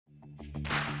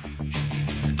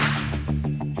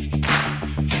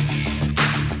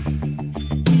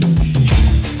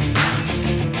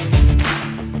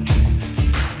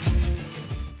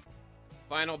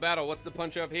final battle. What's the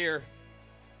punch up here?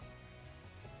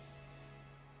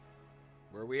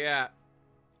 Where are we at?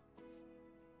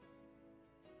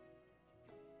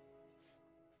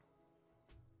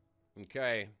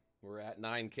 Okay, we're at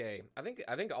 9K. I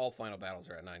think all final battles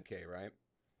are at 9K, right?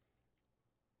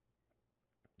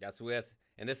 That's with,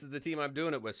 and this is the team I'm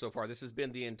doing it with so far. This has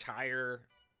been the entire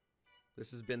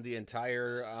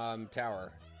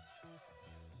tower.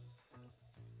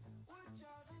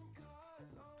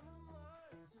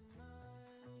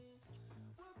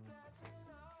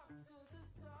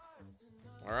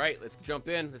 All right, let's jump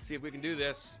in. Let's see if we can do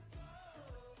this.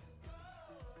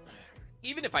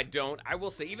 Even if I don't, I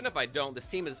will say, even if I don't, this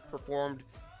team has performed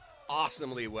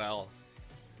awesomely well.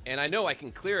 And I know I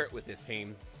can clear it with this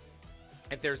team.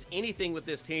 If there's anything with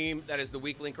this team that is the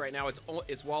weak link right now,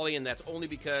 it's Wally, and that's only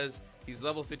because he's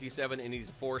level 57 and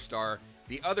he's 4-star.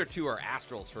 The other two are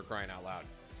Astrals, for crying out loud.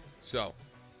 So,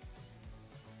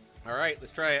 all right,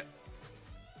 let's try it.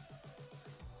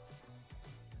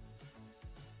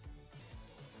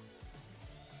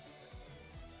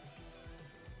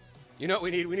 You know what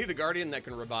we need? We need a Guardian that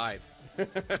can revive.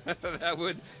 that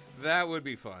would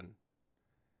be fun.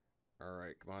 All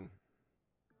right, come on.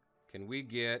 Can we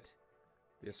get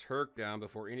this Herc down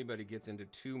before anybody gets into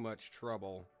too much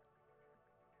trouble?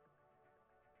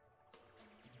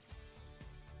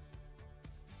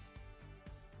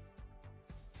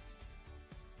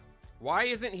 Why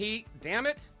isn't he? Damn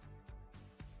it!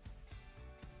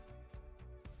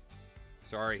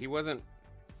 Sorry, he wasn't.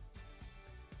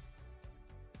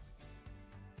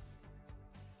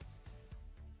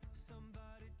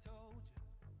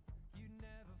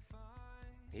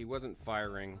 He wasn't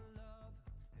firing.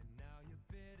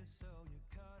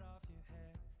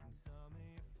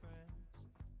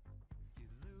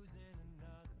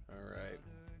 All right.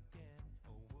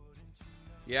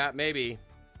 Yeah, maybe.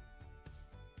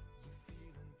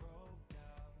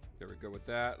 There we go with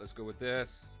that. Let's go with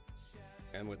this.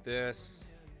 And with this.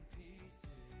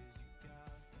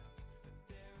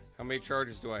 How many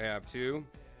charges do I have? 2?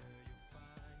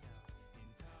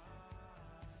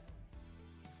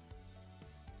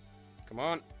 Come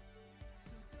on.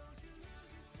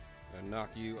 Gonna knock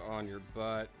you on your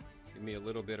butt. Give me a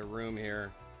little bit of room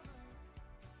here.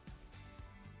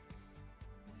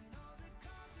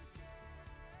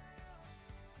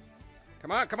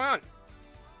 Come on, come on.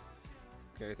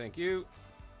 Okay, thank you.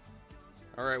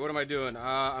 All right, what am I doing?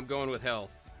 I'm going with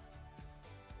health.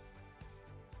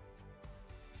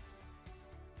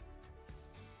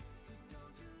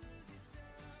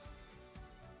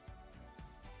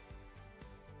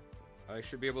 I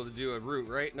should be able to do a root,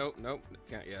 right? Nope, nope,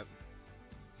 can't yet.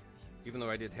 Even though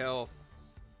I did health.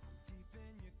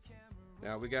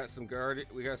 Now we got some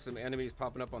enemies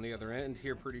popping up on the other end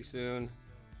here pretty soon.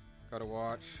 Gotta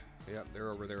watch. Yep, they're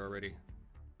over there already.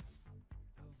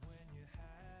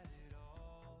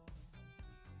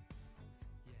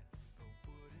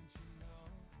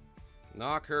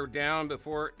 Knock her down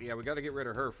before. Yeah, we gotta get rid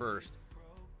of her first.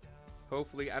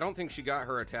 Hopefully, I don't think she got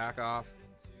her attack off.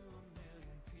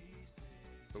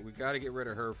 But we got to get rid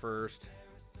of her first.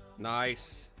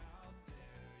 Nice.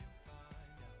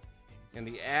 And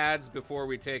the ads before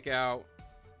we take out.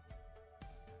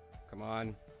 Come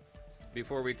on.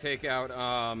 Before we take out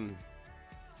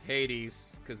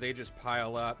Hades, because they just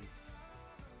pile up.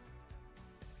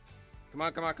 Come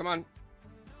on, come on, come on.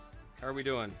 How are we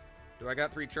doing? Do I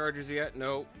got 3 charges yet?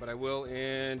 No, but I will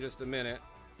in just a minute.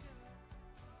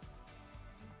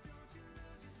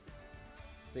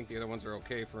 I think the other ones are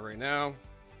okay for right now.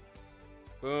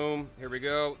 Boom, here we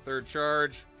go, 3rd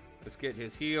charge. Let's get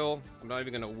his heal. I'm not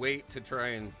even gonna wait to try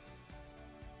and...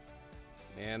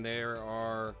 And there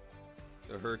are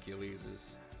the Herculeses.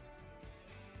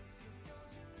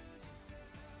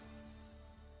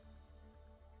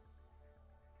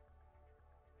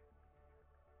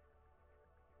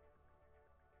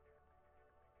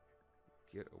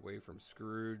 Get away from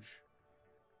Scrooge.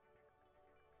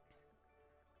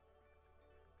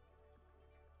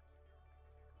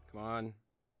 Come on.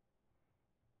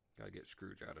 Gotta get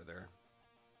Scrooge out of there.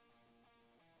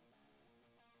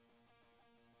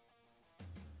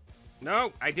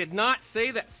 No, I did not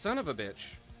say that, son of a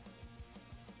bitch.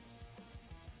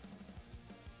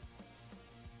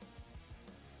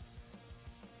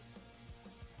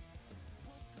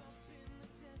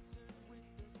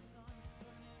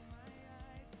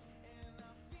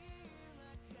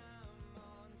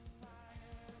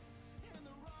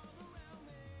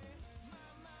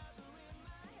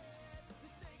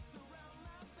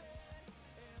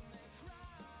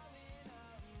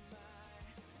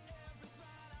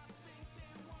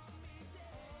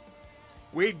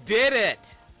 We did it!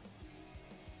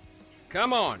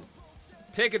 Come on.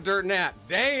 Take a dirt nap.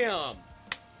 Damn.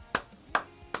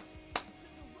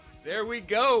 There we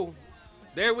go.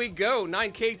 There we go.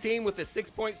 9K team with a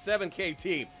 6.7K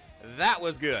team. That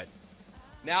was good.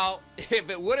 Now, if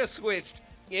it would have switched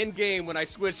in-game when I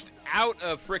switched out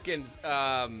of frickin'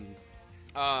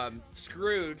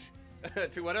 Scrooge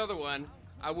to another one,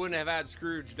 I wouldn't have had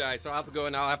Scrooge die, so I'll have to go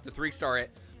and I'll have to 3-star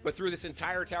it. But through this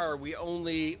entire tower, we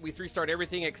 3-starred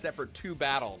everything except for 2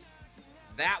 battles.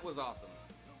 That was awesome.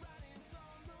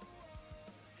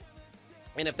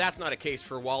 And if that's not a case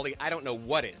for Wally, I don't know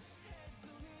what is.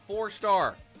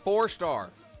 4-star. 4-star.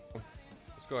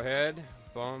 Let's go ahead.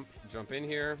 Bump. Jump in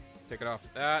here. Take it off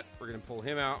of that. We're going to pull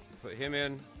him out. Put him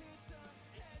in.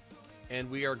 And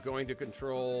we are going to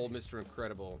control Mr.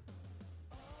 Incredible.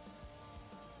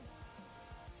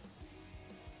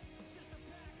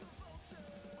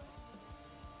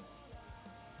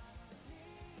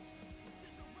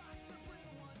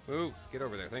 Ooh, get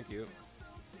over there. Thank you.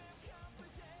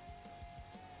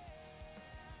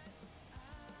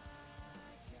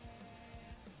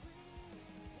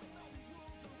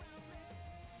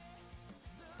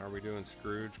 How are we doing,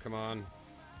 Scrooge? Come on.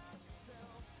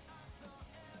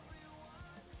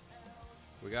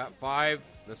 We got 5.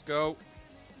 Let's go.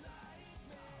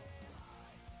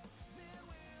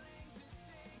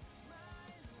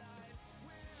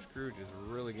 Scrooge is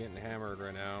really getting hammered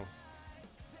right now.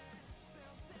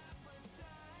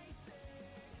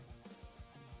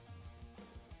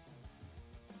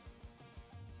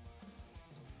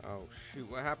 Oh, shoot.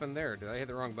 What happened there? Did I hit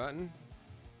the wrong button?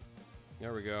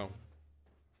 There we go.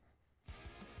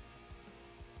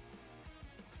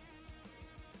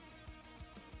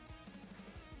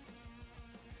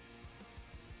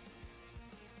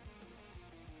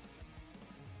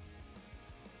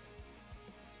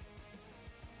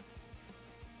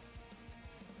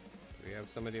 Do we have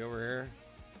somebody over here?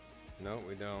 No,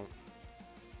 we don't.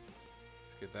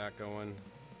 Let's get that going.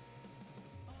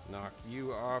 Knock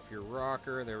you off your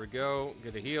rocker. There we go.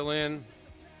 Get a heal in.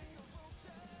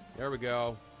 There we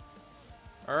go.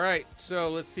 All right, so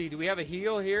let's see. Do we have a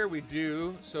heal here? We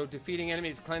do. So defeating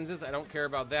enemies cleanses. I don't care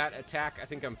about that. Attack, I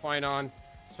think I'm fine on.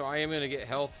 So I am going to get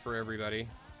health for everybody.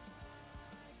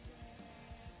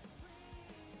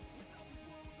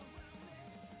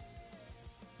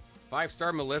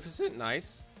 Five-star Maleficent.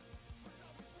 Nice.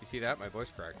 You see that? My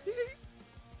voice cracked.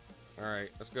 All right,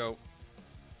 let's go.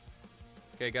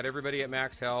 Okay, got everybody at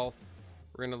max health.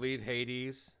 We're going to leave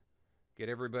Hades. Get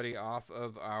everybody off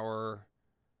of our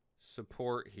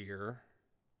support here.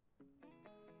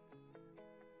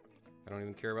 I don't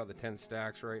even care about the 10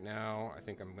 stacks right now. I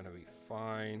think I'm going to be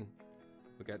fine.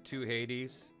 We got 2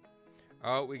 Hades.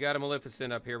 Oh, we got a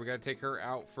Maleficent up here. We got to take her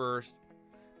out first.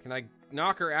 Can I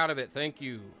knock her out of it? Thank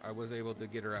you. I was able to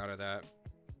get her out of that.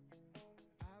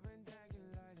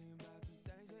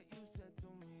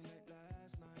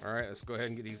 All right, let's go ahead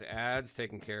and get these ads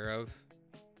taken care of.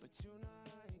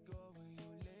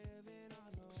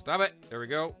 Stop it. There we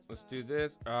go. Let's do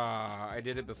this. I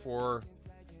did it before.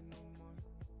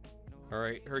 All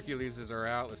right, Herculeses are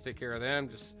out. Let's take care of them.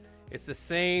 It's the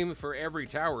same for every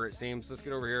tower, it seems. Let's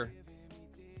get over here.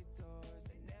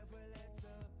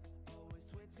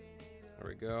 There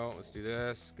we go. Let's do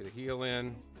this. Get a heal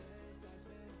in.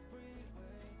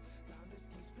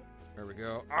 There we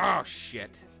go. Oh,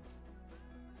 shit.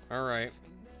 All right.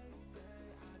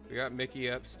 We got Mickey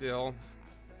up still.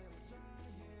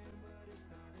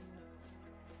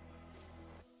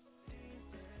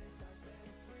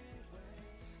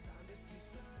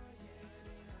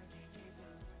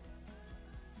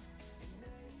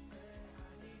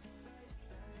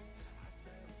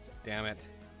 Damn it.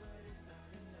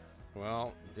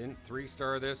 Well, didn't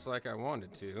 3-star this like I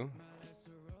wanted to.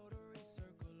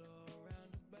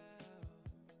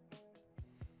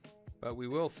 But we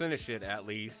will finish it at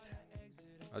least.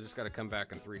 I just got to come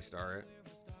back and 3-star it.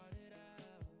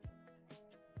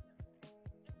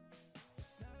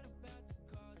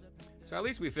 So at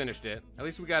least we finished it. At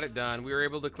least we got it done. We were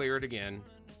able to clear it again.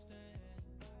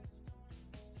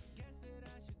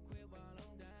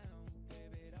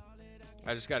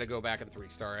 I just got to go back and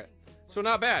 3-star it. So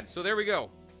not bad. So there we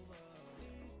go.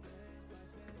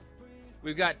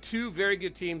 We've got 2 very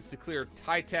good teams to clear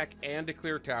high tech and to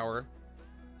clear tower.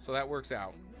 So that works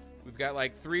out. We've got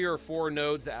like 3 or 4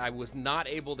 nodes that I was not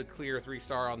able to clear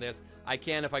 3-star on this. I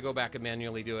can if I go back and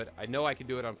manually do it. I know I can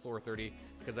do it on floor 30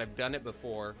 because I've done it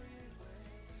before.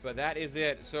 But that is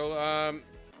it. So,